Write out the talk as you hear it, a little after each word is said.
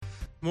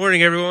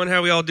Morning, everyone. How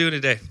are we all doing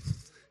today?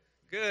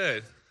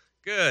 Good,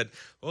 good.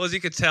 Well, as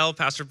you could tell,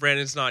 Pastor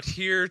Brandon's not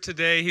here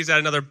today. He's at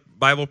another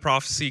Bible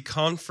prophecy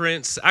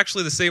conference,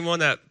 actually the same one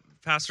that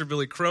Pastor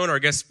Billy Crone, our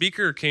guest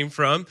speaker, came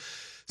from.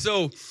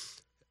 So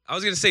I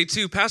was going to say,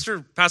 too,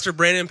 Pastor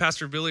Brandon and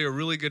Pastor Billy are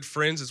really good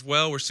friends as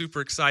well. We're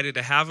super excited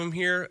to have him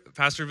here.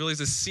 Pastor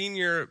Billy's a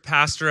senior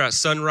pastor at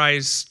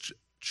Sunrise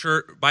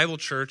Bible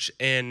Church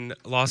in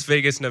Las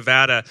Vegas,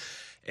 Nevada.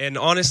 And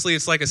honestly,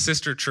 it's like a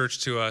sister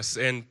church to us.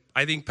 And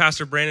I think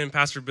Pastor Brandon and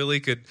Pastor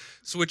Billy could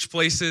switch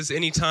places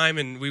anytime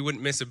and we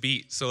wouldn't miss a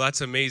beat. So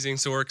that's amazing.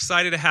 So we're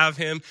excited to have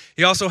him.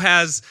 He also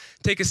has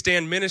Take a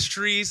Stand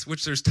Ministries,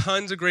 which there's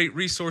tons of great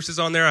resources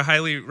on there. I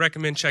highly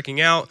recommend checking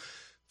out.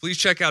 Please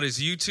check out his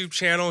YouTube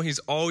channel. He's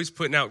always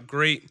putting out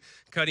great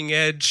cutting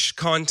edge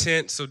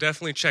content. So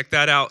definitely check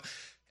that out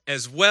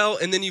as well.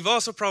 And then you've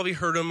also probably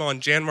heard him on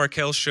Jan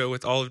Markell's show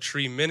with Olive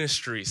Tree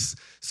Ministries.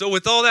 So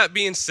with all that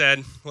being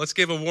said, let's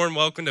give a warm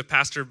welcome to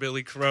Pastor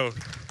Billy Crone.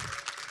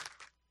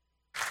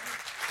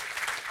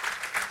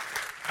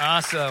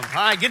 Awesome.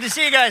 Hi, good to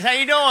see you guys. How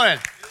you doing?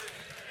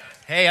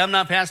 Hey, I'm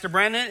not Pastor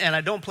Brandon, and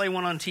I don't play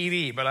one on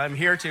TV, but I'm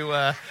here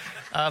to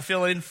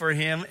fill in for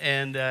him.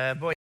 And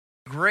boy,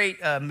 great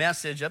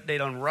message,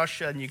 update on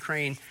Russia and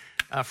Ukraine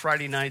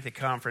Friday night at the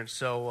conference.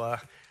 So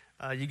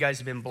you guys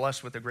have been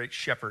blessed with a great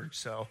shepherd.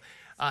 So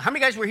how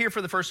many guys were here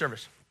for the first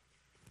service?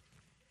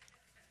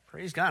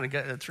 Praise God. I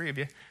got three of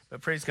you,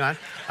 but praise God.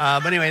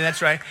 But anyway,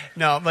 that's right.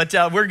 No, but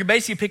we're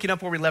basically picking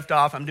up where we left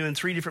off. I'm doing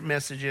 3 different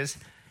messages.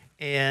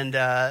 And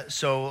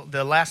so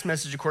the last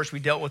message, of course, we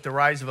dealt with the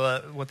rise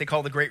of what they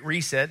call the Great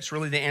Reset. It's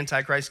really the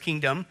Antichrist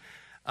kingdom,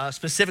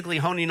 specifically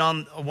honing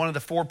on one of the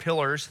 4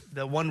 pillars,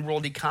 the one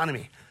world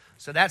economy.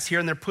 So that's here,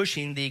 and they're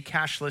pushing the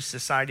cashless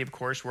society, of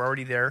course. We're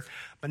already there.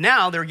 But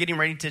now they're getting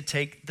ready to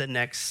take the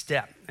next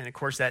step. And, of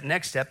course, that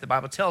next step, the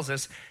Bible tells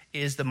us,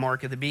 is the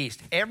mark of the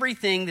beast.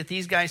 Everything that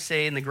these guys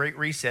say in the Great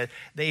Reset,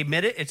 they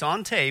admit it. It's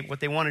on tape,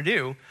 what they want to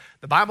do.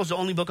 The Bible's the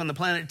only book on the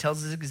planet that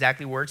tells us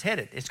exactly where it's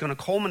headed. It's going to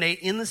culminate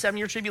in the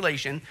 7-year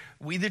tribulation.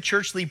 We, the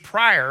church, lead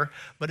prior,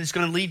 but it's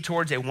going to lead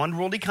towards a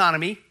one-world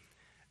economy,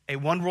 a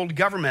one-world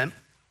government,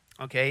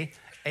 okay,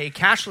 a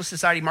cashless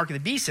society, mark of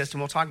the beast system,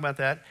 we'll talk about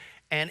that,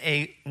 and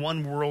a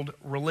one-world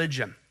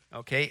religion.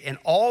 Okay, and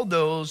all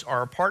those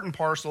are a part and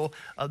parcel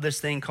of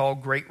this thing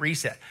called Great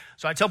Reset.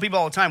 So I tell people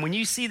all the time, when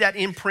you see that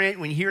in print,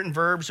 when you hear it in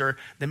verbs or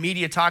the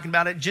media talking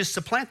about it, just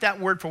supplant that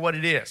word for what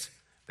it is.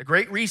 The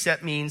Great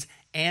Reset means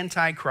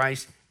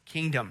Antichrist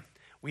kingdom.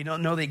 We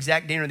don't know the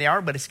exact day or the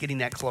hour, but it's getting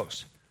that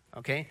close.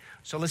 Okay,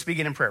 so let's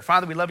begin in prayer.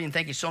 Father, we love you and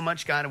thank you so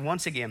much, God. And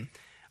once again,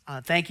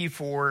 thank you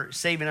for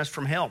saving us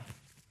from hell.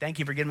 Thank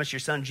you for giving us your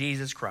son,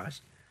 Jesus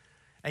Christ.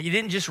 And you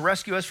didn't just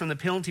rescue us from the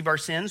penalty of our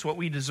sins, what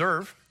we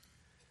deserve,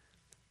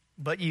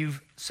 but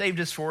you've saved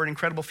us for an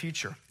incredible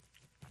future.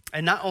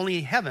 And not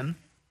only heaven,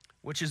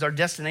 which is our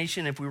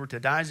destination if we were to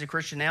die as a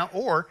Christian now,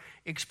 or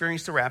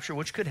experience the rapture,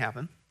 which could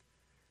happen,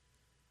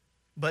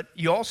 but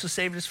you also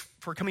saved us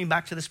for coming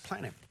back to this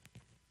planet.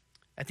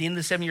 At the end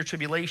of the 7-year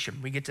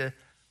tribulation, we get to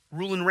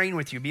rule and reign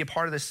with you, be a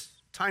part of this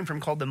time frame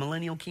called the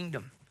millennial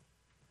kingdom,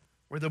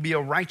 where there'll be a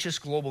righteous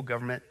global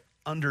government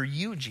under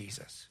you,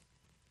 Jesus.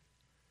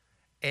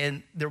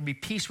 And there'll be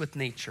peace with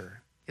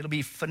nature. It'll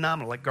be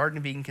phenomenal, like Garden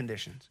of Eden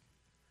conditions.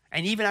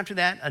 And even after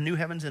that, a new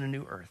heavens and a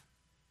new earth.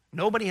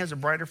 Nobody has a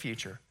brighter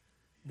future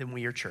than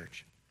we, your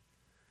church.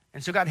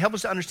 And so God, help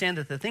us to understand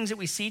that the things that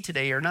we see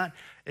today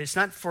it's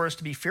not for us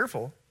to be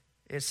fearful.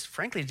 It's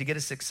frankly to get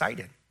us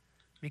excited.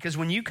 Because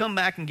when you come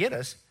back and get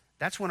us,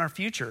 that's when our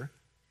future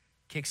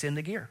kicks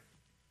into gear.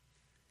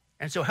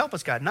 And so help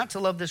us, God, not to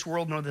love this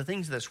world nor the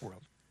things of this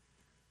world,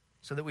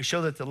 so that we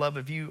show that the love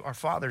of you, our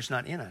Father, is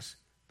not in us.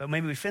 But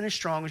maybe we finish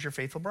strong as your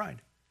faithful bride.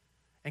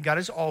 And God,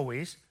 as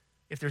always,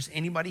 if there's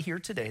anybody here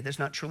today that's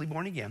not truly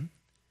born again,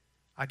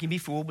 I can be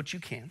fooled, but you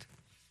can't.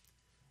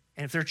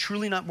 And if they're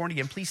truly not born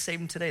again, please save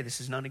them today.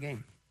 This is not a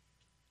game.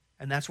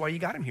 And that's why you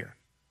got them here.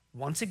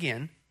 Once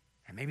again,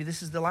 and maybe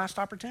this is the last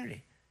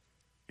opportunity,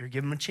 you're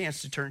giving them a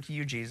chance to turn to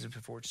you, Jesus,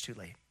 before it's too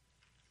late.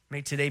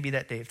 May today be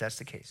that day if that's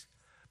the case.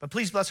 But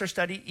please bless our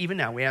study even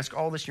now. We ask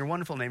all this in your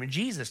wonderful name, in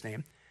Jesus'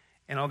 name.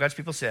 And all God's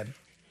people said,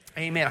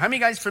 amen. How many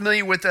guys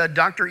familiar with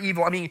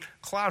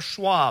Klaus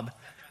Schwab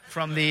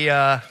from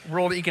the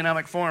World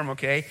Economic Forum,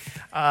 okay?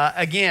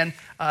 Again,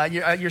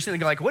 you're sitting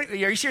there like, what, are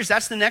you serious?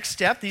 That's the next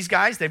step? These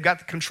guys, they've got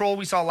the control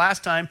we saw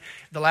last time,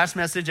 the last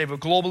message. They have a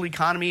global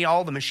economy,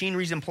 all the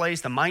machinery's in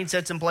place, the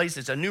mindset's in place.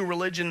 It's a new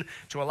religion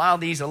to allow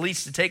these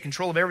elites to take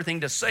control of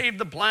everything to save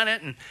the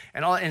planet and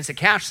it's a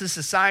cashless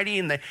society.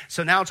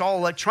 So now it's all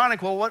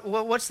electronic. Well,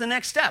 what's the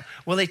next step?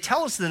 Well, they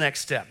tell us the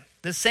next step.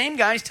 The same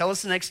guys tell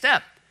us the next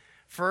step.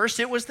 First,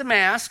 it was the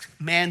mask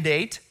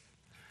mandate.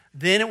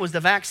 Then it was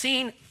the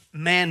vaccine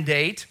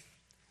mandate.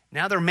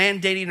 Now they're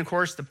mandating, of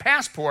course, the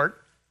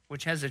passport,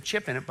 which has a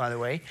chip in it, by the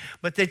way.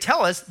 But they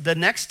tell us the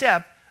next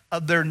step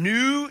of their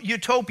new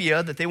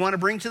utopia that they want to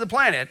bring to the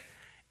planet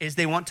is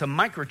they want to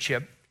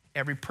microchip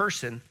every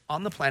person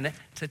on the planet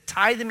to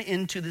tie them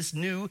into this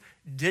new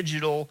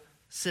digital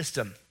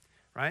system,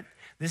 right?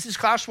 This is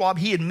Klaus Schwab.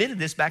 He admitted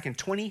this back in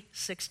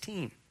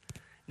 2016.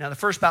 Now, the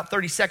first about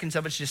 30 seconds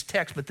of it's just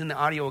text, but then the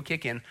audio will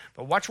kick in.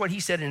 But watch what he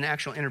said in an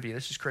actual interview.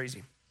 This is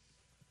crazy.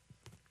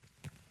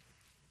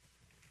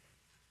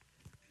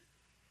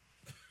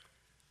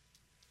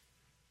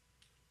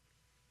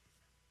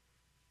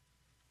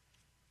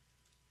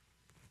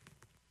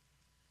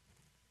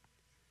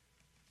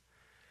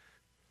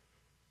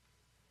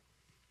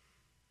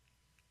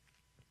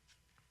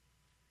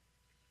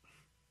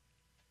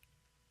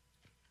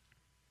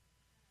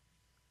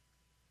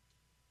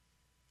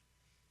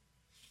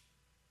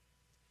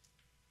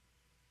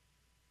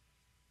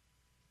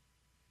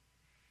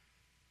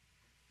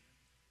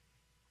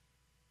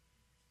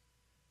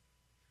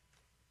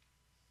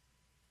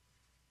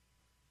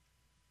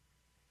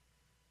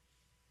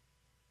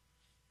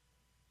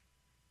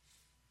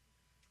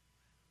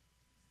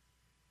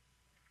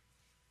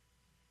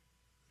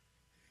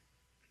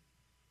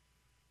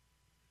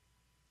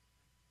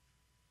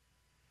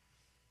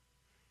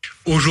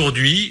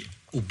 Aujourd'hui,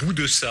 au bout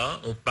de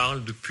ça, on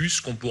parle de puces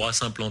qu'on pourra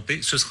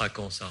s'implanter. Ce sera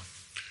quand ça?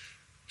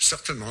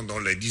 Certainement dans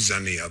les 10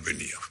 années à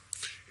venir.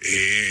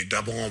 Et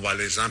d'abord, on va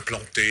les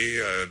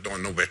implanter dans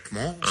nos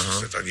vêtements,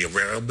 c'est-à-dire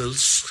wearables,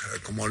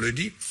 comme on le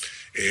dit.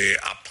 Et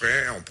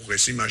après, on pourrait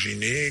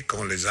s'imaginer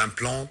qu'on les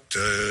implante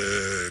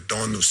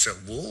dans nos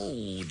cerveaux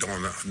ou dans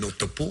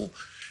notre peau.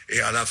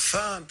 Et à la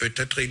fin,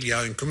 peut-être il y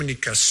a une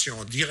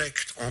communication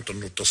directe entre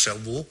notre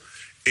cerveau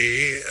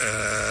et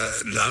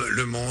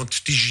le monde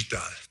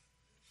digital.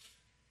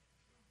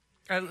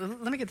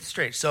 Let me get this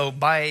straight. So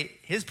by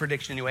his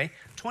prediction anyway,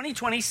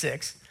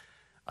 2026,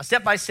 a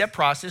step-by-step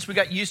process. We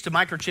got used to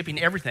microchipping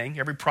everything,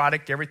 every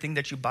product, everything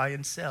that you buy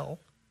and sell.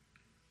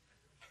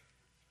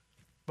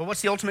 But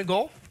what's the ultimate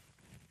goal?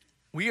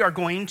 We are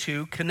going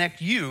to connect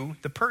you,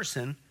 the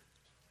person,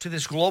 to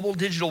this global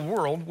digital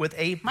world with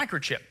a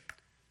microchip.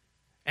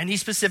 And he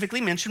specifically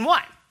mentioned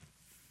what?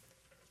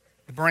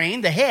 The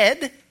brain, the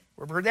head,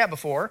 we've heard that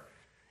before,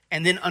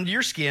 and then under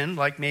your skin,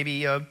 like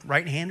maybe a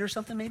right hand or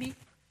something maybe.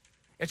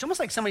 It's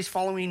almost like somebody's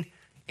following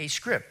a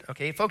script,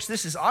 okay? Folks,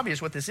 this is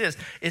obvious what this is.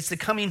 It's the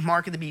coming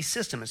mark of the beast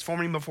system. It's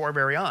forming before our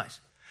very eyes.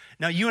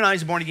 Now, you and I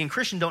as a born-again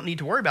Christian don't need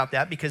to worry about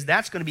that because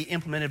that's going to be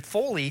implemented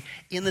fully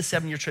in the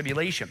 7-year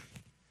tribulation,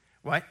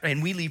 right?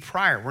 And we leave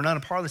prior. We're not a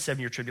part of the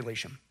 7-year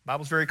tribulation. The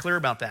Bible's very clear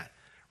about that,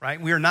 right?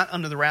 We are not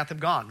under the wrath of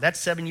God. That's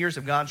 7 years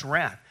of God's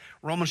wrath.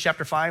 Romans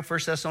chapter 5, 1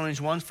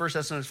 Thessalonians 1, 1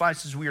 Thessalonians 5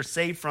 says we are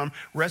saved from,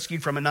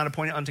 rescued from, and not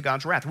appointed unto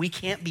God's wrath. We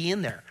can't be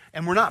in there,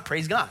 and we're not,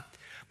 praise God.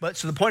 But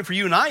so the point for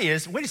you and I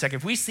is, wait a second,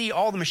 if we see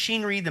all the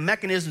machinery, the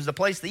mechanisms, the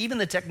place, even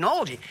the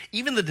technology,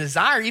 even the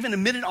desire, even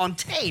admitted on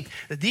tape,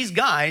 that these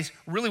guys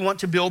really want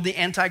to build the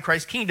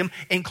Antichrist kingdom,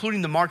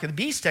 including the mark of the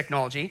beast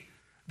technology,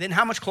 then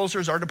how much closer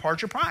is our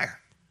departure prior?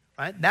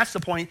 Right? That's the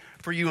point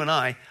for you and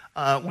I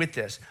with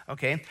this,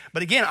 okay?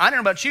 But again, I don't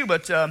know about you,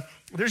 but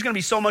there's going to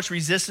be so much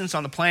resistance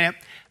on the planet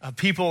of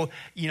people,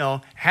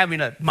 having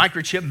a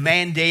microchip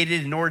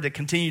mandated in order to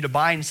continue to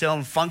buy and sell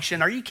and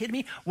function. Are you kidding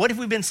me? What have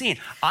we been seeing?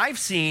 I've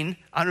seen,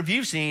 I don't know if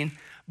you've seen,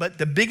 but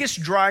the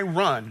biggest dry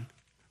run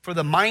for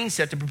the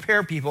mindset to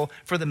prepare people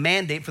for the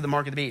mandate for the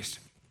mark of the beast.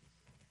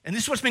 And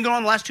this is what's been going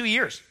on the last 2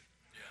 years.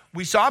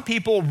 We saw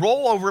people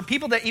roll over,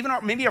 people that even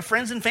are maybe our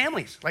friends and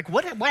families. Like,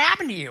 what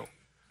happened to you,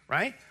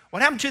 right?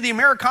 What happened to the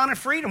Americana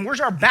freedom? Where's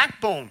our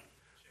backbone,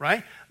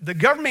 right? The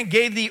government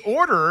gave the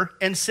order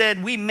and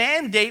said, we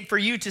mandate for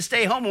you to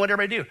stay home. And what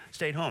everybody do?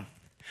 Stay at home.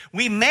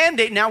 We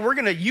mandate now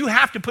you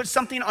have to put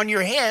something on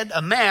your head,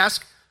 a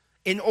mask,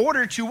 in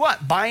order to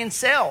what? Buy and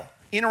sell,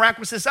 interact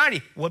with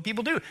society. What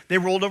people do? They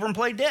rolled over and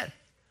played dead.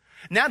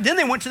 Now, then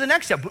they went to the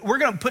next step. We're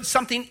going to put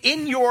something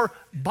in your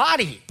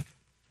body.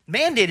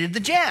 Mandated the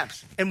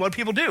jabs. And what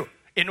people do?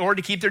 In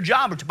order to keep their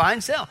job or to buy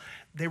and sell,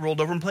 they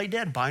rolled over and played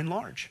dead, by and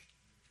large.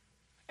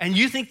 And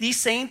you think these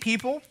same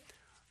people,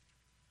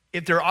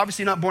 if they're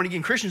obviously not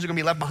born-again Christians, are going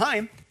to be left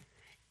behind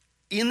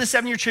in the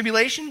 7-year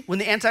tribulation when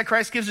the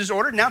Antichrist gives his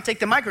order? Now take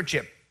the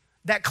microchip.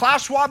 That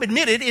Klaus Schwab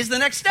admitted is the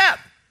next step.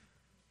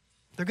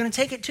 They're going to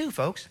take it too,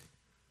 folks.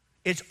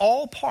 It's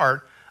all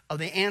part of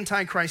the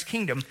Antichrist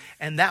kingdom,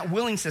 and that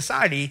willing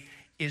society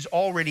is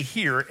already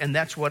here, and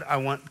that's what I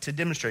want to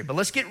demonstrate. But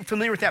let's get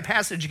familiar with that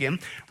passage again.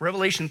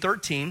 Revelation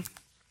 13,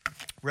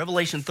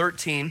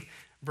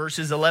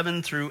 verses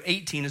 11 through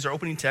 18 is our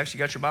opening text. You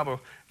got your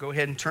Bible, go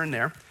ahead and turn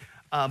there.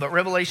 But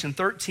Revelation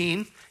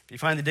 13, if you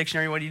find the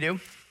dictionary, what do?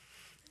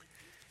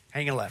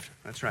 Hanging left.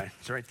 That's right.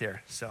 It's right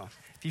there. So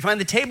if you find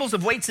the tables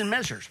of weights and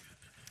measures,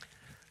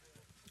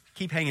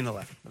 keep hanging the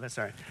left. But that's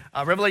all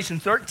right.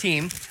 Revelation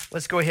 13,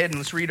 let's go ahead and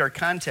let's read our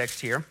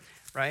context here,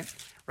 right?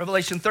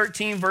 Revelation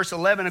 13, verse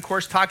 11, of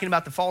course, talking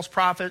about the false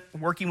prophet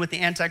working with the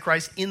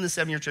Antichrist in the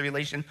 7-year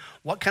tribulation.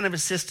 What kind of a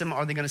system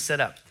are they going to set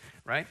up,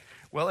 right?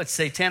 Well, it's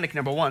satanic,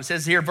 number one. It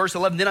says here, verse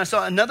 11, then I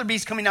saw another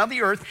beast coming out of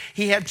the earth.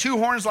 He had 2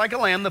 horns like a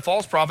lamb, the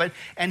false prophet,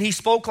 and he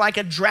spoke like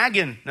a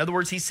dragon. In other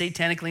words, he's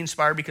satanically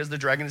inspired because the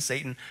dragon is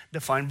Satan,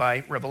 defined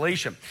by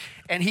Revelation.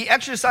 And he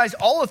exercised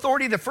all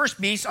authority of the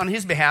first beast on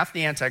his behalf,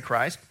 the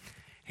Antichrist.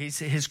 He's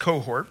his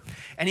cohort.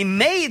 And he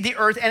made the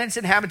earth and its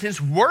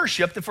inhabitants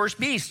worship the first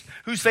beast,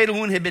 whose fatal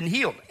wound had been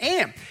healed.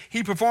 And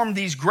he performed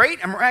these great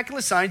and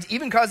miraculous signs,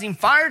 even causing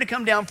fire to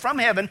come down from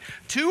heaven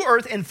to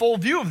earth in full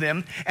view of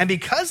them. And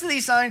because of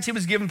these signs he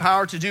was given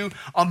power to do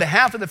on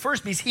behalf of the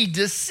first beast, he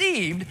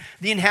deceived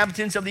the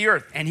inhabitants of the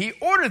earth. And he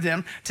ordered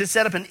them to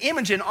set up an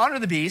image in honor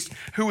of the beast,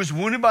 who was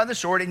wounded by the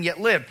sword and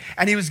yet lived.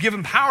 And he was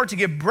given power to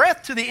give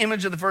breath to the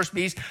image of the first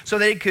beast, so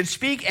that it could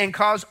speak and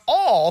cause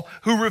all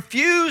who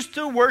refused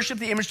to worship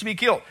the image to be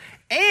killed.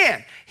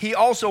 And he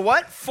also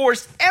what?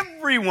 Forced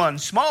everyone,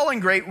 small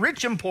and great,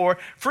 rich and poor,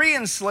 free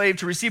and slave,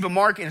 to receive a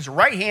mark in his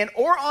right hand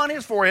or on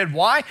his forehead.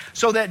 Why?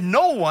 So that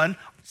no one,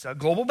 it's a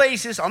global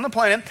basis on the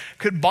planet,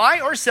 could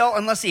buy or sell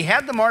unless he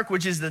had the mark,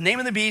 which is the name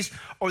of the beast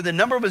or the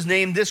number of his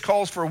name. This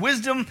calls for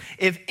wisdom.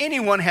 If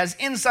anyone has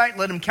insight,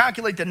 let him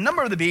calculate the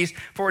number of the beast,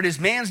 for it is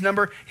man's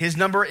number. His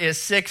number is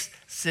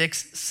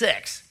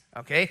 666.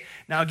 Okay?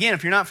 Now, again,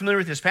 if you're not familiar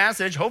with this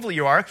passage, hopefully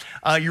you are.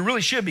 You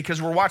really should,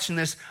 because we're watching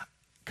this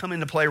come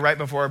into play right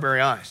before our very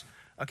eyes.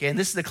 Okay, and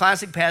this is the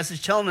classic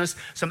passage telling us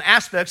some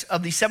aspects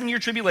of the 7-year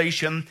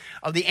tribulation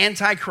of the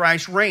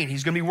Antichrist reign.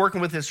 He's going to be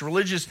working with this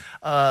religious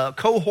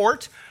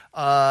cohort,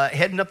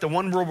 heading up to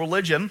one world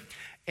religion.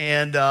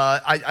 And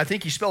I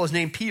think you spell his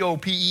name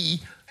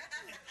P-O-P-E.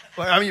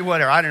 I mean,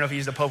 whatever. I don't know if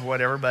he's the Pope or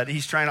whatever, but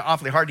he's trying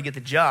awfully hard to get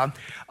the job.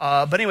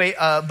 But anyway,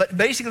 but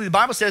basically the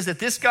Bible says that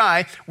this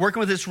guy, working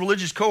with this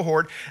religious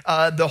cohort,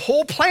 the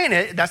whole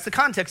planet, that's the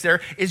context there,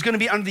 is going to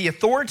be under the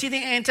authority of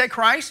the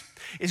Antichrist,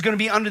 is going to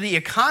be under the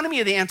economy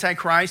of the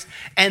Antichrist,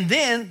 and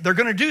then they're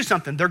going to do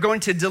something. They're going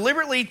to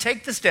deliberately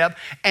take the step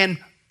and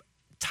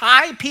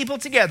tie people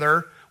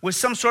together with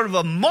some sort of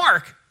a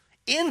mark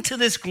into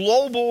this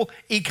global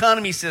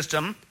economy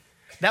system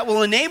that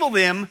will enable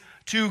them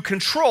to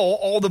control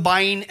all the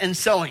buying and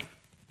selling.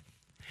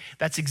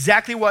 That's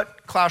exactly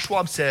what Klaus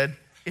Schwab said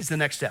is the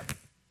next step.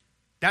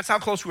 That's how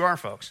close we are,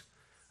 folks.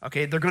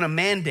 Okay, they're going to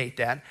mandate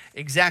that.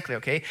 Exactly,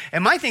 okay?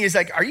 And my thing is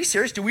like, are you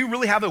serious? Do we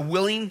really have a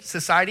willing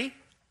society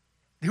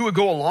who would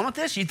go along with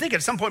this? You'd think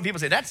at some point people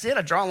say, that's it,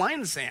 I draw a line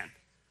in the sand.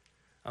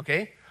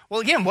 Okay?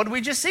 Well, again, what did we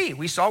just see?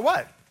 We saw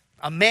what?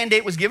 A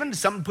mandate was given to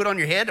something put on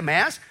your head, a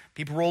mask,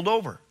 people rolled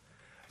over.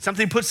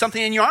 Something put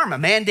something in your arm, a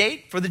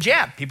mandate for the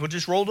jab, people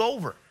just rolled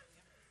over.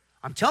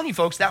 I'm telling you,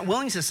 folks, that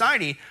willing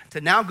society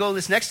to now go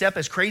this next step,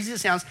 as crazy as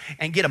it sounds,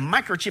 and get a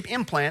microchip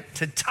implant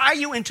to tie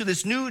you into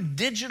this new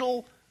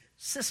digital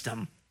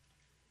system,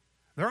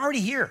 they're already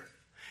here.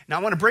 Now,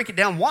 I want to break it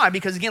down. Why?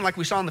 Because, again, like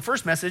we saw in the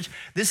first message,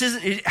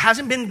 it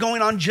hasn't been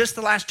going on just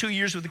the last 2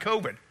 years with the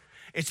COVID.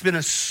 It's been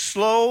a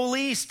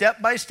slowly,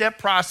 step-by-step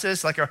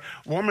process, like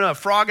warming a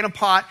frog in a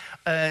pot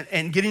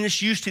and getting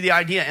us used to the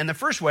idea. And the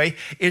first way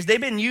is they've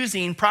been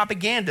using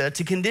propaganda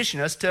to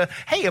condition us to,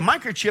 hey, a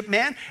microchip,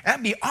 man,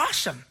 that'd be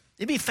awesome.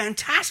 It'd be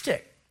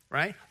fantastic,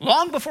 right?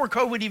 Long before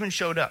COVID even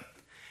showed up.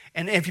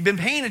 And if you've been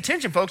paying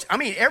attention, folks, I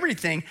mean,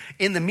 everything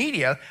in the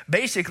media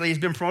basically has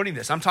been promoting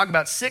this. I'm talking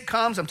about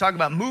sitcoms. I'm talking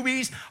about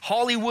movies,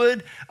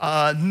 Hollywood,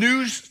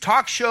 news,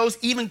 talk shows,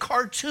 even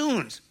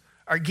cartoons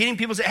are getting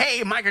people to say,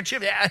 hey, microchip,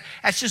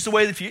 that's just the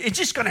way of the future. It's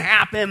just going to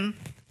happen.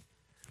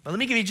 But let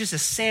me give you just a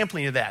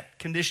sampling of that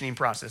conditioning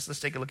process. Let's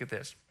take a look at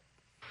this.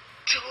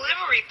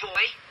 Delivery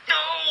boy?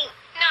 No,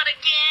 not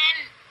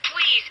again.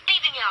 Please,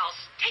 anything else.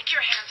 Take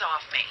your hands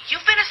off me.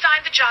 You've been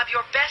assigned the job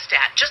you're best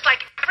at, just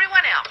like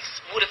everyone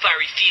else. What if I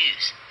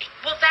refuse?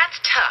 Well, that's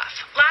tough.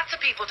 Lots of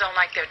people don't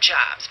like their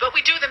jobs, but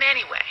we do them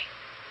anyway.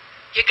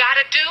 You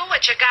gotta do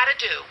what you gotta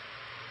do.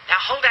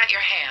 Now hold out your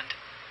hand.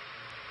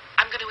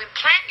 I'm going to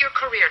implant your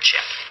career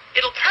chip.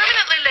 It'll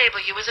permanently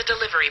label you as a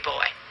delivery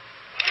boy.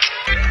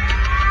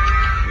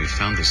 We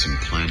found this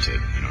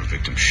implanted in our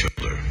victim's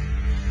shoulder.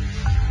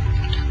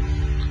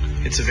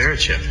 It's a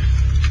Verichip.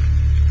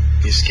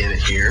 You scan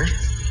it here.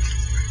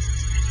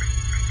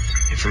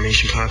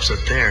 Information pops up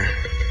there.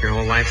 Your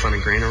whole life on a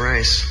grain of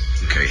rice.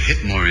 Okay,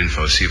 hit more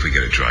info, see if we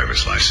get a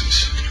driver's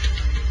license.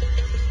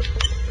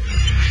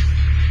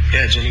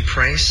 Yeah, Jenny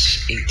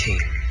Price, 18.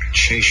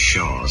 Chase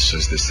Shaw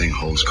says this thing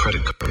holds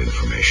credit card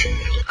information.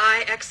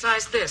 I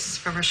excised this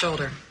from her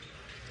shoulder.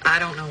 I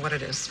don't know what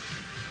it is.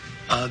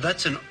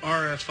 That's an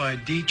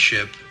RFID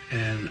chip,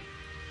 and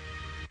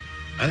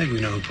I think we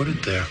know who put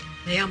it there.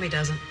 Naomi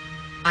doesn't.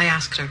 I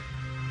asked her.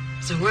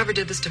 So whoever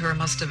did this to her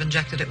must have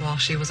injected it while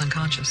she was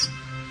unconscious.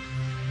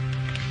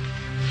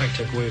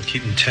 High-tech way of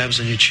keeping tabs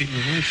on your cheating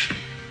wife.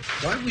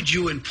 Why would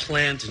you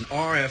implant an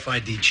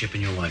RFID chip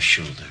in your wife's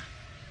shoulder?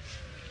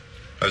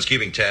 I was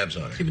keeping tabs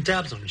on her. Keeping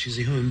tabs on her. She's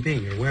a human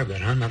being. You're aware of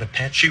that, huh? Not a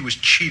pet. She was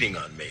cheating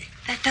on me.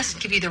 That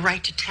doesn't give you the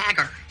right to tag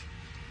her.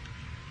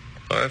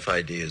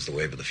 RFID is the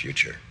wave of the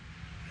future.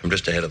 I'm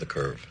just ahead of the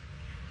curve.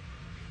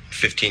 In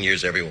 15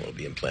 years, everyone will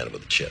be implanted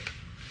with a chip.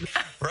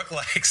 Brooke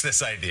likes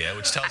this idea,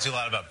 which tells you a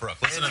lot about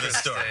Brooke. Listen to this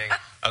story.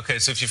 Okay,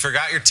 so if you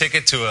forgot your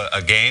ticket to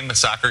a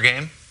soccer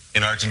game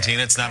in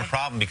Argentina, it's not a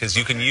problem because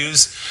you can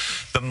use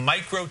the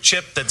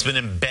microchip that's been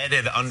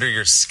embedded under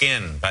your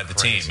skin by the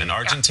team. An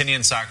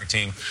Argentinian soccer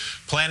team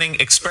planning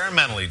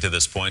experimentally to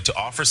this point to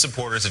offer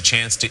supporters a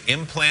chance to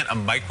implant a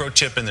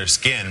microchip in their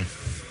skin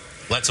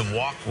lets them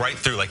walk right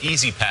through, like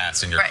Easy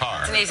Pass in your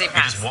car. It's an Easy You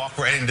Pass. just walk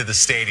right into the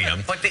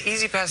stadium. But the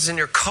Easy Pass is in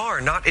your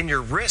car, not in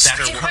your wrist.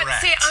 That's correct. But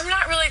see, I'm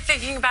not really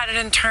thinking about it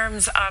in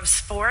terms of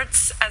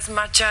sports as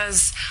much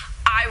as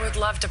I would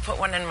love to put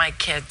one in my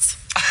kids.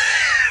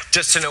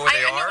 Just to know where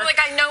they are?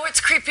 I know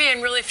it's creepy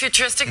and really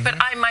futuristic, but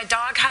my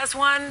dog has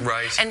one.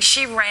 Right. And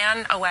she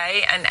ran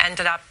away and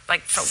ended up,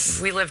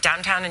 we live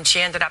downtown, and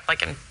she ended up,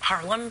 in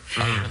Harlem.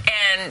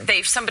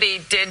 And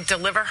somebody did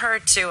deliver her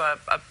to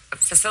a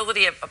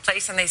facility, a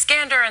place, and they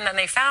scanned her, and then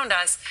they found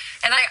us.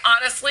 And I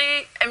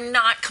honestly am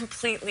not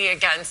completely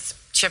against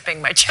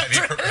chipping my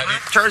children.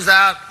 Turns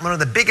out one of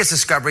the biggest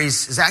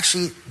discoveries is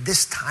actually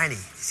this tiny.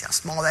 See how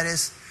small that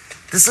is?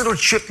 This little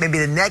chip may be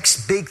the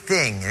next big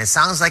thing, and it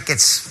sounds like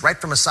it's right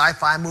from a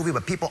sci-fi movie,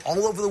 but people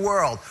all over the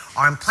world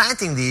are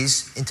implanting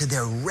these into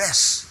their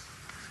wrists.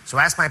 So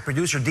I asked my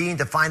producer, Dean,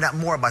 to find out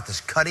more about this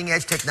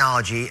cutting-edge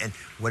technology and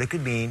what it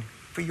could mean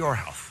for your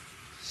health.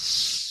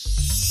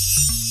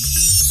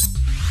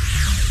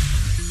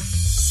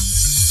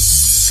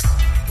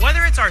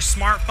 Whether it's our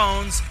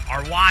smartphones,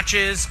 our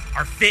watches,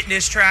 our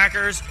fitness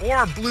trackers, or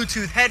our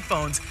Bluetooth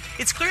headphones,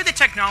 it's clear that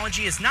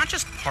technology is not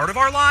just part of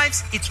our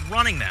lives, it's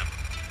running them.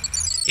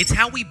 It's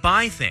how we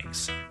buy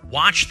things,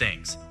 watch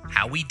things,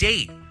 how we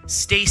date,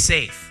 stay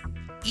safe,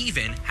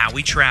 even how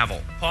we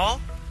travel.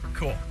 Paul?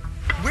 Cool.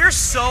 We're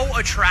so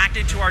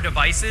attracted to our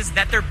devices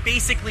that they're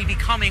basically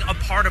becoming a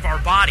part of our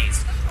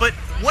bodies. But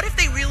what if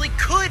they really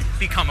could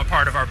become a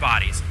part of our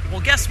bodies?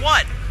 Well, guess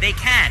what? They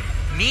can.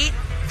 Meet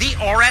the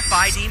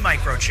RFID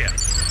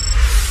microchip.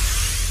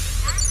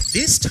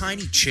 This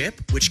tiny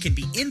chip, which can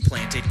be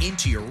implanted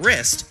into your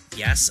wrist,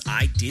 yes,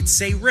 I did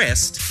say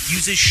wrist,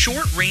 uses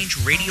short-range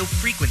radio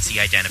frequency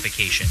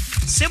identification,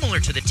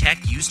 similar to the tech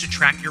used to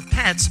track your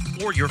pets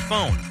or your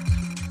phone.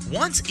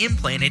 Once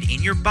implanted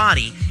in your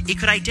body, it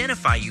could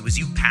identify you as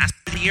you pass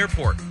through the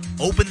airport,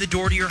 open the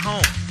door to your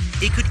home.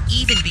 It could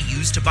even be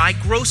used to buy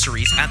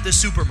groceries at the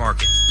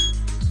supermarket.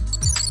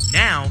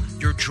 Now,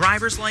 your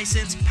driver's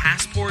license,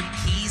 passport,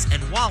 keys,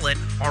 and wallet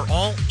are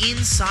all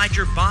inside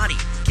your body,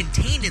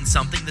 contained in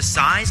something the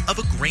size of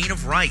a grain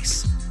of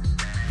rice.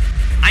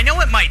 I know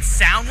it might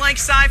sound like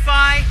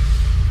sci-fi,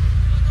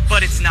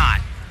 but it's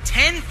not.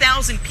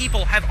 10,000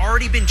 people have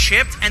already been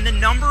chipped, and the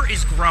number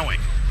is growing.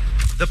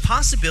 The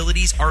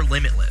possibilities are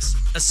limitless,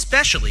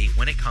 especially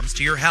when it comes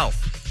to your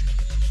health.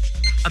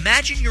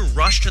 Imagine you're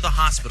rushed to the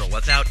hospital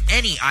without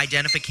any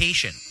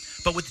identification.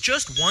 But with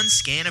just one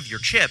scan of your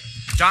chip,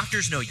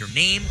 doctors know your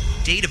name,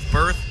 date of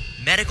birth,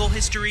 medical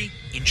history,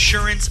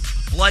 insurance,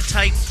 blood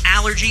type,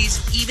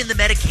 allergies, even the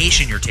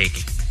medication you're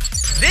taking.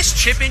 This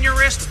chip in your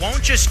wrist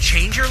won't just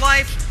change your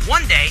life.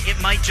 One day,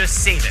 it might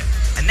just save it.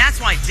 And that's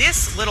why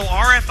this little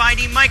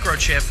RFID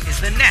microchip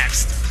is the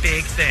next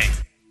big thing.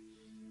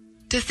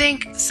 To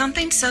think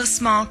something so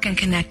small can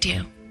connect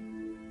you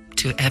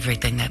to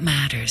everything that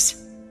matters.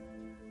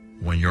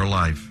 When your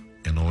life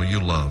and all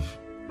you love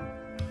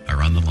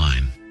are on the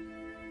line.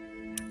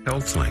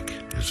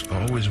 HealthLink is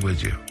always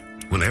with you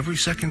when every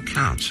second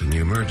counts in the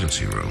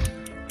emergency room,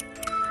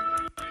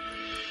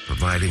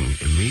 providing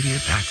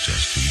immediate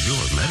access to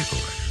your medical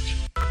records.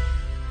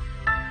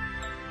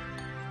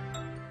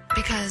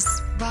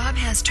 Because Bob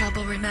has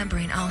trouble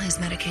remembering all his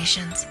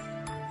medications.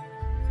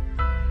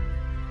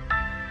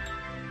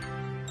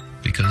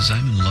 Because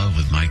I'm in love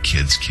with my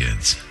kids'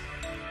 kids.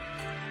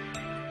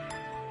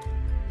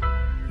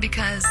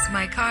 Because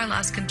my car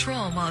lost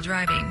control while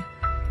driving.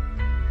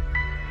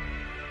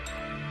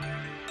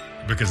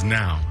 Because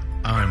now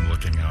I'm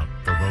looking out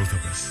for both of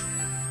us.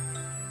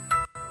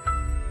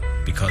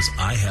 Because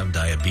I have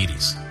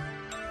diabetes,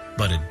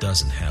 but it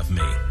doesn't have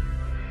me.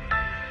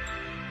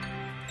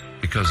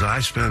 Because I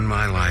spend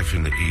my life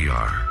in the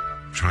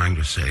ER trying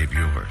to save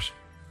yours.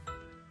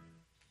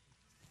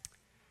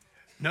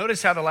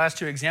 Notice how the last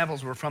two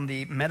examples were from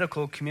the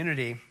medical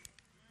community.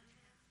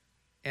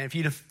 And if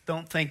you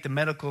don't think the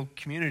medical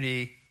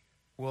community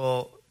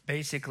will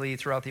basically,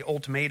 throughout the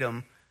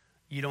ultimatum,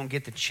 you don't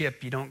get the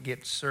chip, you don't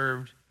get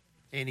served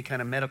any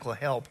kind of medical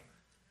help.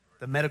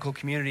 The medical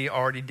community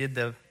already did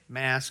the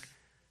mask,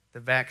 the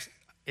vaccine.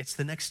 It's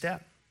the next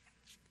step.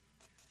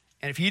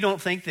 And if you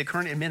don't think the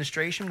current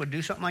administration would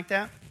do something like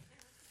that,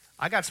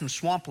 I got some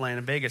swampland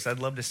in Vegas I'd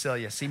love to sell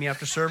you. See me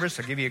after service,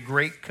 I'll give you a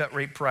great cut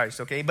rate price,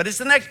 okay? But it's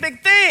the next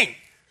big thing.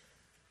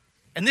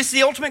 And this is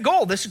the ultimate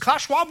goal. This is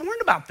Klaus Schwab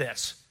warned about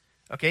this,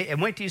 okay?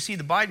 And wait till you see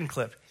the Biden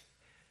clip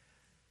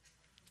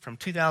from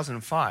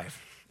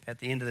 2005. At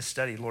the end of the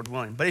study, Lord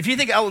willing. But if you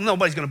think, oh,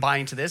 nobody's going to buy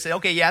into this,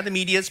 okay, yeah, the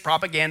media's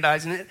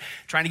propagandizing it,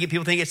 trying to get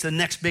people to think it's the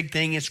next big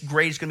thing, it's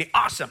great, it's going to be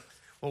awesome.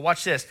 Well,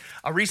 watch this.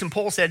 A recent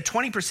poll said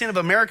 20% of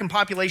American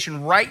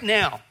population right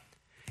now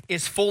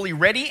is fully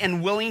ready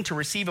and willing to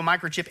receive a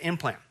microchip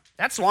implant.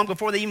 That's long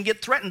before they even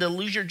get threatened to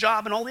lose your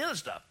job and all the other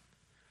stuff.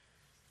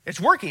 It's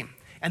working.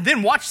 And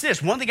then watch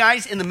this. One of the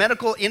guys in the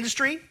medical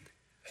industry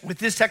with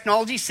this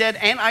technology said,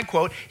 and I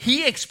quote,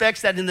 he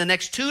expects that in the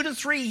next 2 to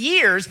 3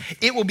 years,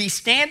 it will be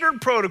standard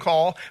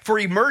protocol for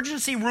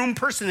emergency room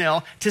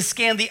personnel to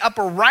scan the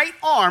upper right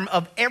arm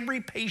of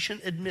every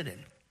patient admitted.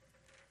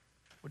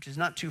 which is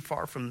not too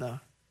far from the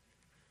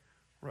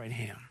right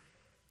hand.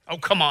 Oh,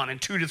 come on, in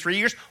 2 to 3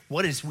 years?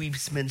 What has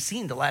we've been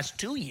seeing the last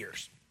 2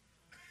 years?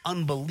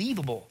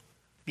 Unbelievable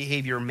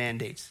behavior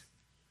mandates.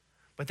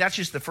 But that's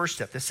just the first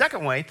step. The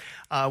second way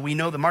we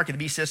know the mark of the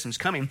beast system is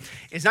coming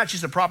is not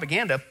just the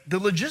propaganda, the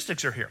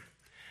logistics are here.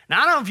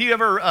 Now, I don't know if you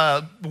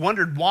ever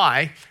wondered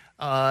why.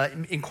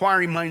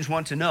 Inquiring minds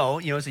want to know.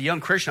 You know, as a young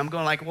Christian, I'm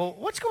going like, well,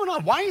 what's going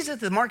on? Why is it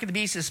the mark of the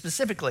beast is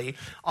specifically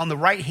on the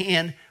right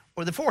hand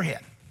or the forehead,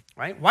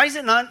 right? Why is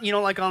it not,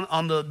 like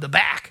on the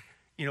back,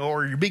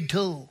 or your big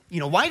toe?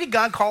 Why did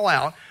God call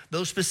out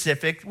those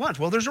specific ones?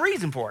 Well, there's a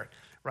reason for it,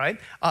 right?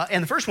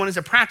 And the first one is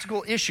a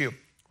practical issue,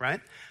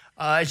 right?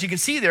 As you can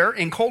see there,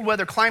 in cold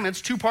weather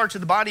climates, 2 parts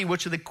of the body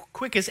which are the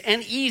quickest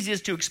and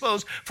easiest to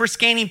expose for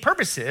scanning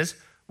purposes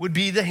would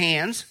be the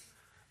hands,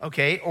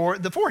 okay, or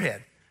the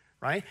forehead,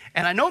 right?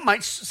 And I know it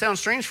might sound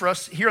strange for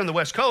us here on the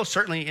West Coast,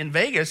 certainly in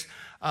Vegas,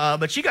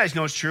 but you guys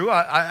know it's true.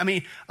 I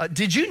mean,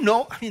 did you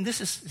know,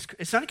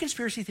 it's not a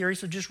conspiracy theory,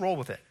 so just roll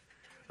with it,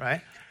 right?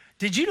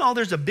 Did you know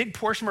there's a big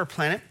portion of our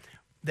planet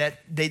that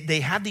they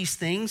have these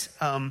things,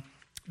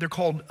 they're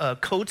called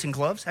coats and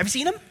gloves. Have you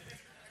seen them?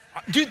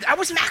 Dude, that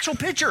was an actual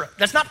picture.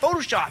 That's not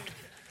photoshopped.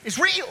 It's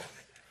real.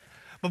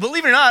 But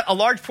believe it or not, a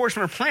large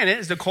portion of our planet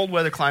is the cold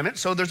weather climate,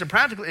 so there's a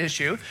practical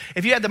issue.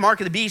 If you had the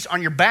mark of the beast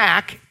on your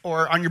back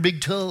or on your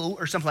big toe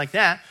or something like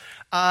that,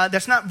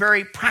 that's not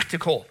very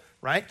practical,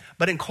 right?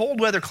 But in cold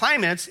weather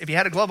climates, if you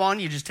had a glove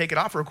on, you just take it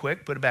off real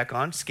quick, put it back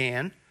on,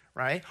 scan,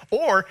 right?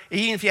 Or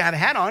even if you had a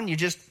hat on, you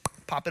just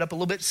pop it up a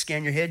little bit,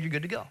 scan your head, you're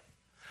good to go.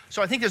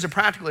 So I think there's a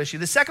practical issue.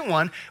 The second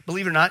one,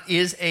 believe it or not,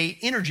 is an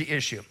energy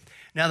issue.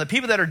 Now, the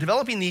people that are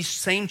developing these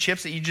same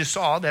chips that you just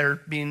saw that are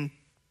being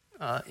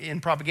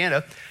in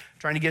propaganda,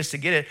 trying to get us to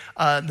get it,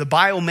 the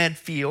biomed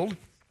field,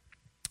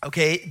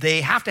 okay,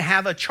 they have to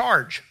have a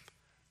charge.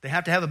 They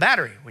have to have a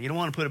battery. Well, you don't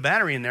want to put a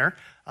battery in there.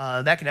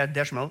 That could have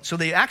detrimental. So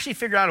they actually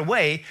figured out a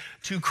way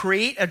to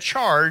create a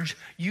charge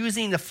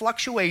using the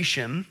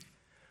fluctuation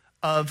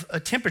of a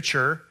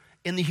temperature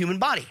in the human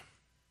body.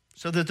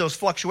 So that those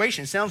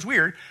fluctuations, sounds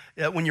weird,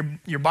 when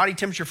your body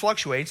temperature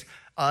fluctuates,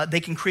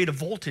 they can create a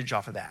voltage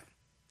off of that.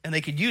 And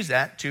they could use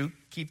that to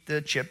keep the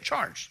chip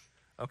charged,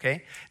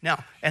 okay?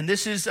 Now, and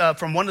this is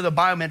from one of the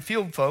biomed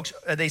field folks.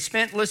 They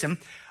spent,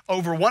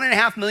 over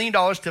 $1.5 million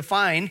to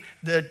find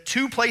the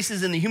 2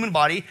 places in the human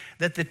body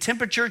that the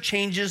temperature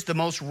changes the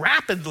most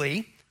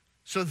rapidly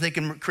so that they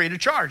can create a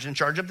charge and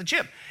charge up the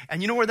chip.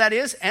 And you know where that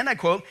is? And I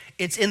quote,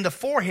 it's in the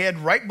forehead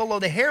right below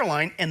the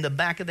hairline and the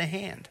back of the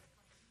hand.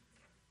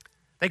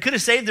 They could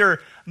have saved their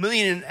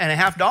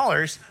 $1.5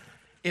 million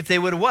if they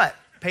would have what?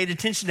 Paid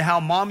attention to how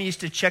mom used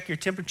to check your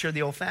temperature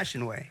the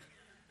old-fashioned way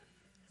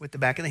with the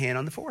back of the hand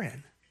on the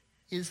forehead.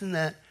 Isn't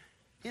that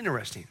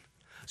interesting?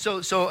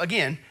 So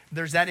again,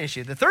 there's that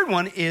issue. The third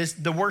one is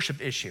the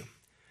worship issue,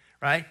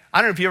 right?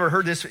 I don't know if you ever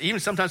heard this, even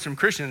sometimes from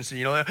Christians,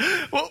 well,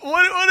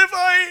 what if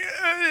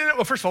I,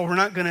 well, first of all, we're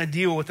not going to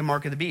deal with the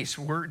mark of the beast.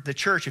 We're the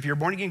church. If you're a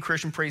born-again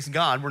Christian, praise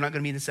God, we're not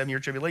going to be in the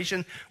 7-year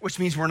tribulation, which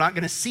means we're not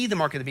going to see the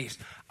mark of the beast.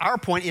 Our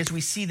point is we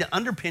see the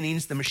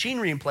underpinnings, the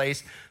machinery in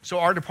place, so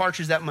our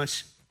departure is that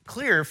much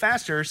clearer,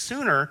 faster,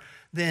 sooner,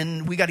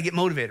 then we got to get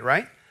motivated,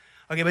 right?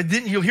 Okay, but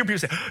then you'll hear people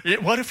say,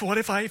 what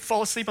if I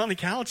fall asleep on the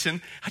couch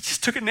and I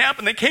just took a nap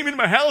and they came into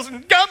my house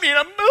and got me and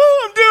I'm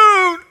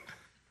doomed?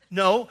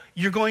 No,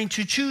 you're going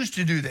to choose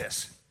to do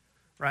this,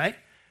 right?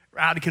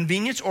 Out of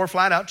convenience or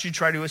flat out to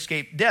try to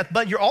escape death.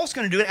 But you're also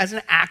going to do it as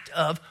an act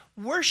of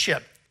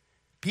worship.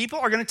 People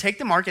are going to take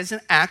the mark as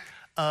an act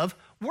of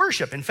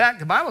worship. In fact,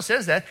 the Bible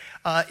says that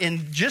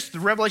in just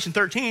Revelation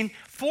 13,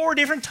 4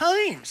 different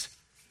times.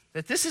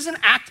 That this is an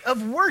act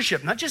of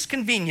worship, not just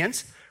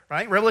convenience,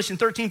 right? Revelation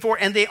 13:4,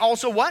 and they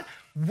also what?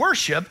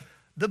 Worship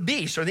the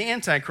beast or the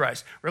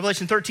Antichrist.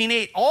 Revelation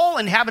 13:8, all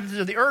inhabitants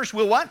of the earth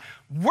will what?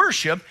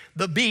 Worship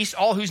the beast,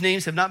 all whose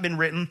names have not been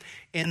written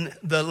in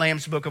the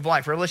Lamb's book of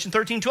life. Revelation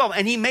 13:12,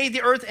 and he made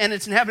the earth and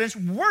its inhabitants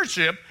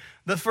worship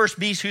the first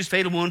beast whose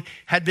fatal wound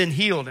had been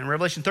healed. In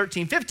Revelation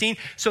 13:15,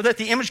 so that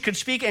the image could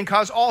speak and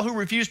cause all who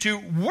refuse to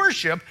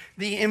worship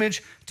the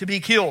image to be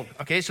killed.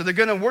 Okay, so they're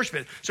going to worship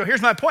it. So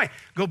here's my point.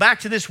 Go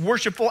back to this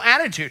worshipful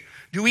attitude.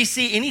 Do we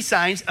see any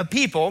signs of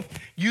people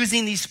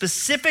using these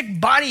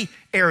specific body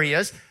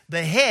areas,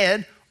 the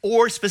head,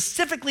 or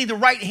specifically the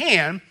right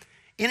hand,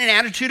 in an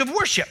attitude of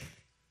worship?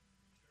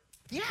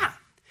 Yeah.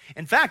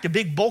 In fact, a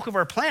big bulk of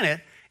our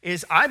planet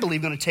is, I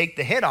believe, going to take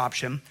the head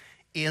option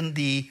in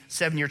the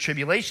 7-year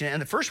tribulation.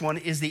 And the first one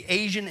is the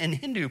Asian and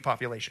Hindu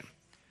population.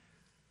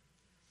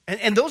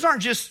 And those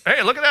aren't just,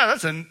 hey, look at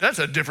that. That's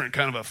a different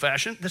kind of a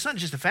fashion. That's not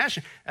just a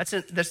fashion. That's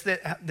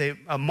the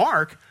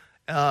mark,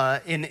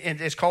 and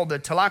it's called the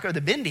Talaka or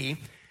the Bindi,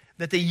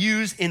 that they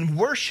use in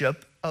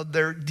worship of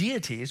their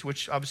deities,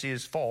 which obviously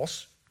is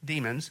false,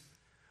 demons.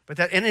 And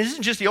it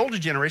isn't just the older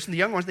generation, the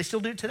young ones, they still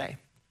do it today.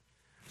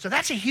 So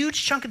that's a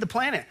huge chunk of the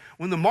planet.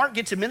 When the mark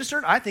gets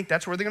administered, I think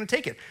that's where they're going to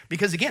take it.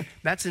 Because again,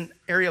 that's an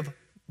area of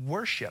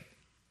worship.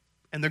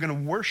 And they're going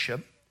to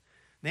worship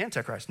the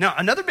Antichrist. Now,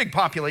 another big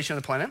population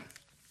of the planet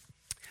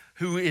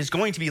who is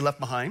going to be left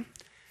behind,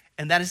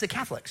 and that is the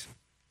Catholics.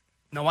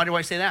 Now, why do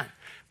I say that?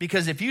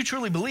 Because if you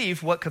truly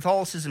believe what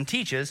Catholicism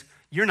teaches,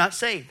 you're not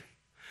saved.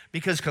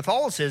 Because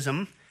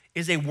Catholicism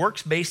is a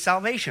works-based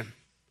salvation.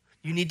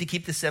 You need to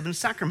keep the 7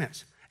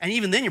 sacraments. And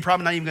even then, you're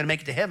probably not even going to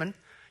make it to heaven.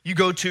 You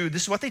go to,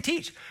 this is what they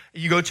teach.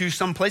 You go to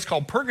some place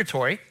called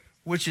purgatory,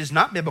 which is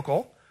not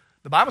biblical.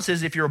 The Bible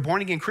says if you're a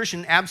born-again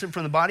Christian, absent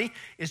from the body,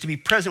 is to be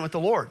present with the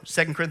Lord,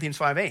 2 Corinthians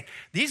 5:8.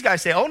 These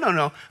guys say, oh,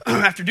 no.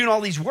 After doing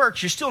all these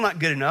works, you're still not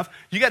good enough.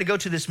 You got to go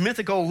to this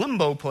mythical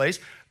limbo place,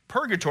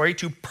 purgatory,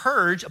 to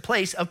purge, a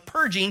place of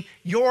purging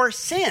your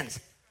sins.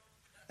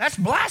 That's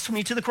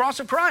blasphemy to the cross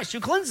of Christ, who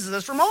cleanses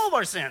us from all of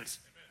our sins.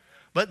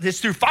 But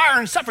it's through fire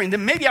and suffering.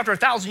 Then maybe after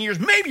 1,000 years,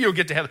 maybe you'll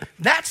get to heaven.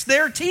 That's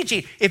their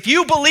teaching. If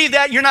you believe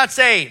that, you're not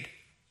saved.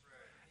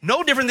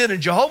 No different than a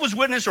Jehovah's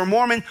Witness or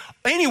Mormon,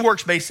 any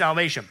works-based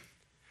salvation.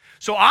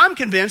 So I'm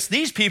convinced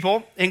these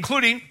people,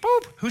 including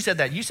Pope, who said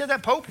that? You said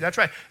that, Pope? That's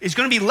right. Is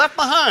going to be left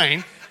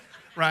behind,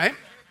 right?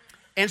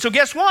 And so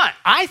guess what?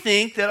 I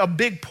think that a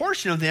big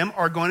portion of them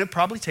are going to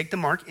probably take the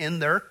mark in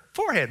their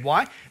forehead.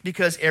 Why?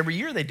 Because every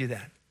year they do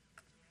that.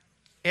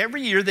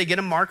 Every year they get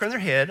a mark on their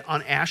head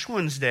on Ash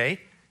Wednesday.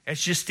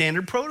 It's just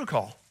standard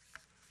protocol,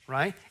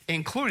 right?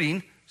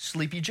 Including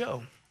Sleepy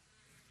Joe,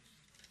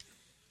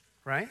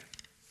 right?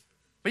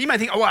 But you might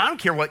think, oh, well, I don't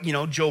care what,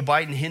 Joe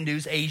Biden,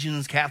 Hindus,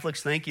 Asians,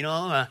 Catholics think,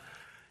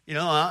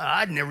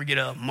 I'd never get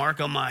a mark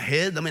on my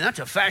head. I mean, that's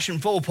a fashion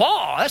faux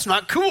pas. That's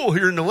not cool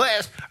here in the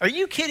West. Are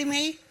you kidding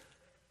me?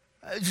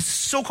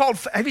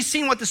 Have you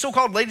seen what the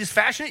so-called latest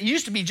fashion is? It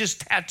used to be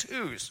just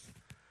tattoos.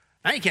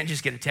 Now you can't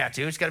just get a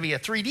tattoo. It's got to be a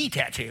 3D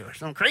tattoo or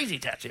some crazy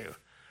tattoo,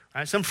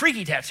 right? Some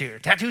freaky tattoo.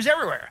 Tattoos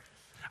everywhere.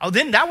 Oh,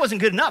 then that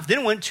wasn't good enough. Then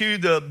it went to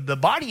the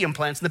body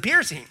implants and the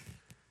piercing.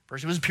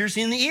 First it was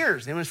piercing in the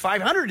ears. Then it was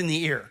 500 in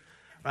the ear,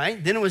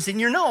 right? Then it was in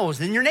your nose,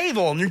 then your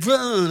navel, and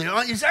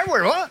it's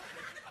everywhere. What?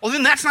 Well,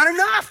 then that's not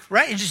enough,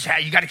 right?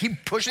 You got to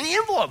keep pushing the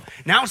envelope.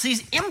 Now it's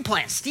these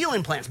implants, steel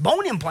implants,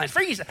 bone implants,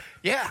 freaky stuff.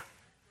 Yeah.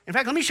 In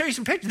fact, let me show you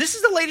some pictures. This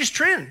is the latest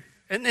trend.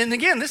 And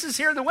again, this is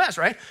here in the West,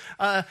 right?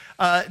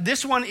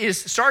 This one is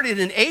started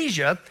in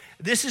Asia.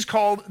 This is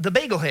called the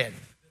bagel head.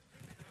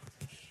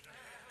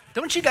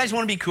 Don't you guys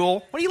want to be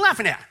cool? What are you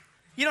laughing at?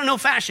 You don't know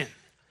fashion.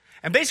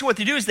 And basically what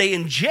they do is they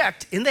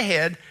inject in the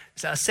head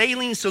a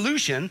saline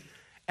solution,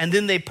 and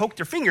then they poke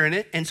their finger in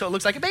it, and so it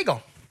looks like a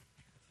bagel.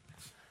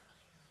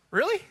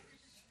 Really?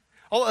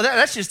 Oh,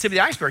 that's just tip of the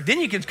iceberg. Then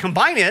you can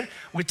combine it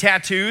with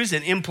tattoos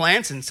and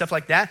implants and stuff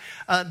like that.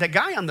 The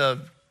guy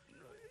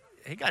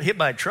he got hit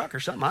by a truck or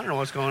something. I don't know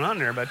what's going on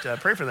there, but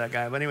pray for that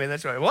guy. But anyway,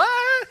 that's right. What?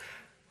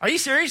 Are you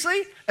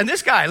seriously? And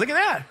this guy, look at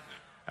that.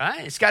 All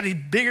right? It's got a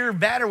bigger,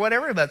 badder,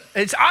 whatever, but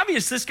it's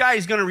obvious this guy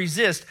is going to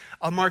resist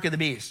a mark of the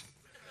beast.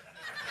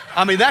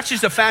 I mean, that's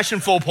just a fashion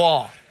faux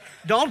pas.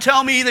 Don't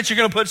tell me that you're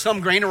going to put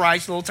some grain of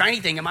rice, a little tiny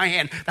thing in my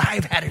hand.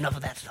 I've had enough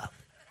of that stuff.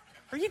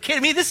 Are you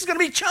kidding me? This is going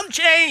to be chump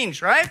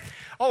change, right?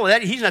 Oh,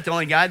 he's not the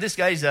only guy. This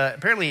guy's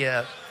apparently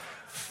a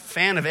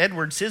fan of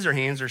Edward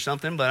Scissorhands or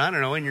something, but I don't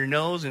know, in your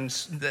nose and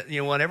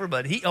whatever.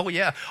 But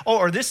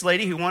or this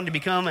lady who wanted to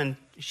become, and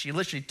she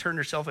literally turned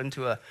herself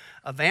into a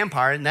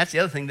vampire. And that's the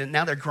other thing, that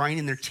now they're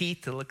grinding their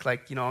teeth to look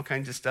like all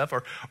kinds of stuff,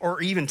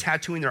 or even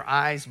tattooing their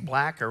eyes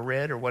black or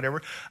red or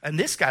whatever. And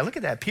this guy, look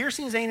at that,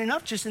 piercings ain't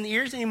enough just in the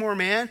ears anymore,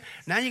 man.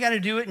 Now you got to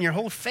do it in your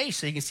whole face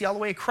so you can see all the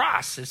way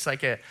across. It's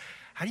like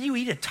how do you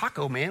eat a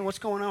taco, man? What's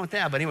going on with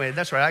that? But anyway,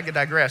 that's right. I could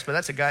digress, but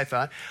that's a guy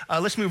thought.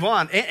 Let's move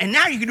on. And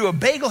now you can do a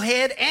bagel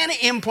head and an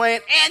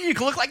implant, and you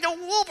can look like the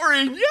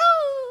Wolverine.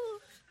 Yo!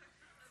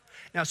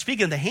 Now,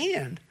 speaking of the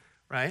hand,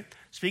 right?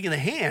 Speaking of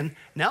the hand,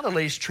 now the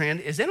latest trend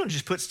is they don't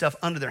just put stuff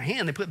under their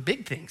hand. They put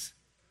big things,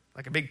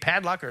 like a big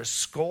padlock or a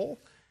skull.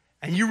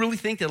 And you really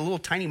think that a little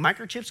tiny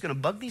microchip is going to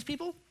bug these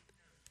people?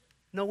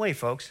 No way,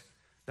 folks.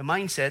 The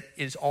mindset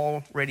is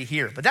already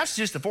here. But that's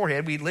just the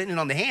forehead. We lit it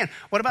on the hand.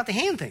 What about the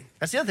hand thing?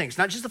 That's the other thing. It's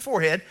not just the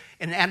forehead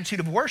and an attitude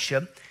of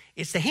worship.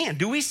 It's the hand.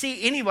 Do we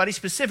see anybody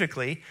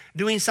specifically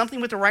doing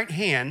something with the right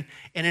hand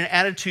in an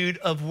attitude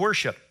of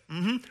worship?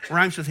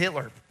 Rhymes with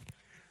Hitler,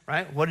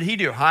 right? What did he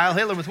do? Heil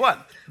Hitler with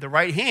what? The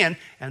right hand.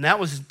 And that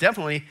was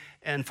definitely,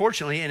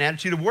 unfortunately, an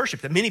attitude of worship.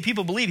 That many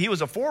people believe he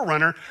was a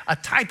forerunner, a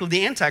type of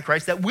the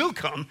Antichrist that will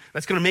come.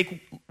 That's going to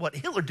make what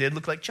Hitler did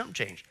look like chump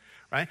change.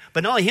 Right?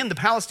 But not only him, the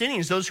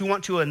Palestinians, those who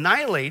want to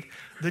annihilate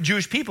the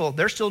Jewish people,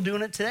 they're still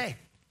doing it today.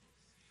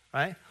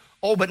 Right?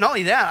 Oh, but not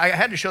only that, I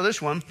had to show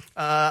this one.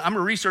 I'm a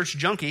research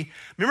junkie.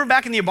 Remember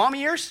back in the Obama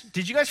years?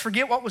 Did you guys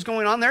forget what was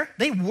going on there?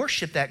 They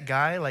worshiped that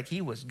guy like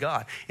he was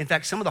God. In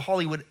fact, some of the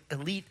Hollywood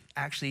elite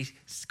actually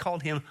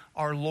called him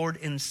our Lord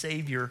and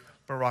Savior,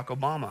 Barack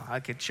Obama. I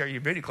could share you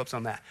video clips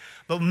on that.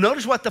 But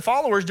notice what the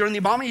followers during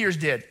the Obama years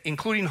did,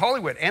 including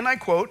Hollywood. And I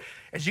quote,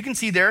 as you can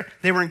see there,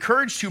 they were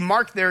encouraged to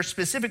mark their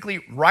specifically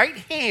right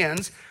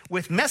hands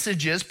with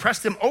messages, press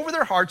them over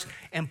their hearts,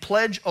 and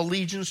pledge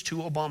allegiance to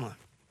Obama.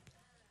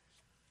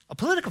 A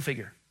political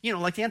figure,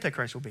 like the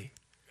Antichrist will be.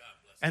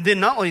 And then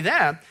not only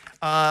that,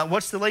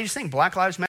 what's the latest thing? Black Lives Matter.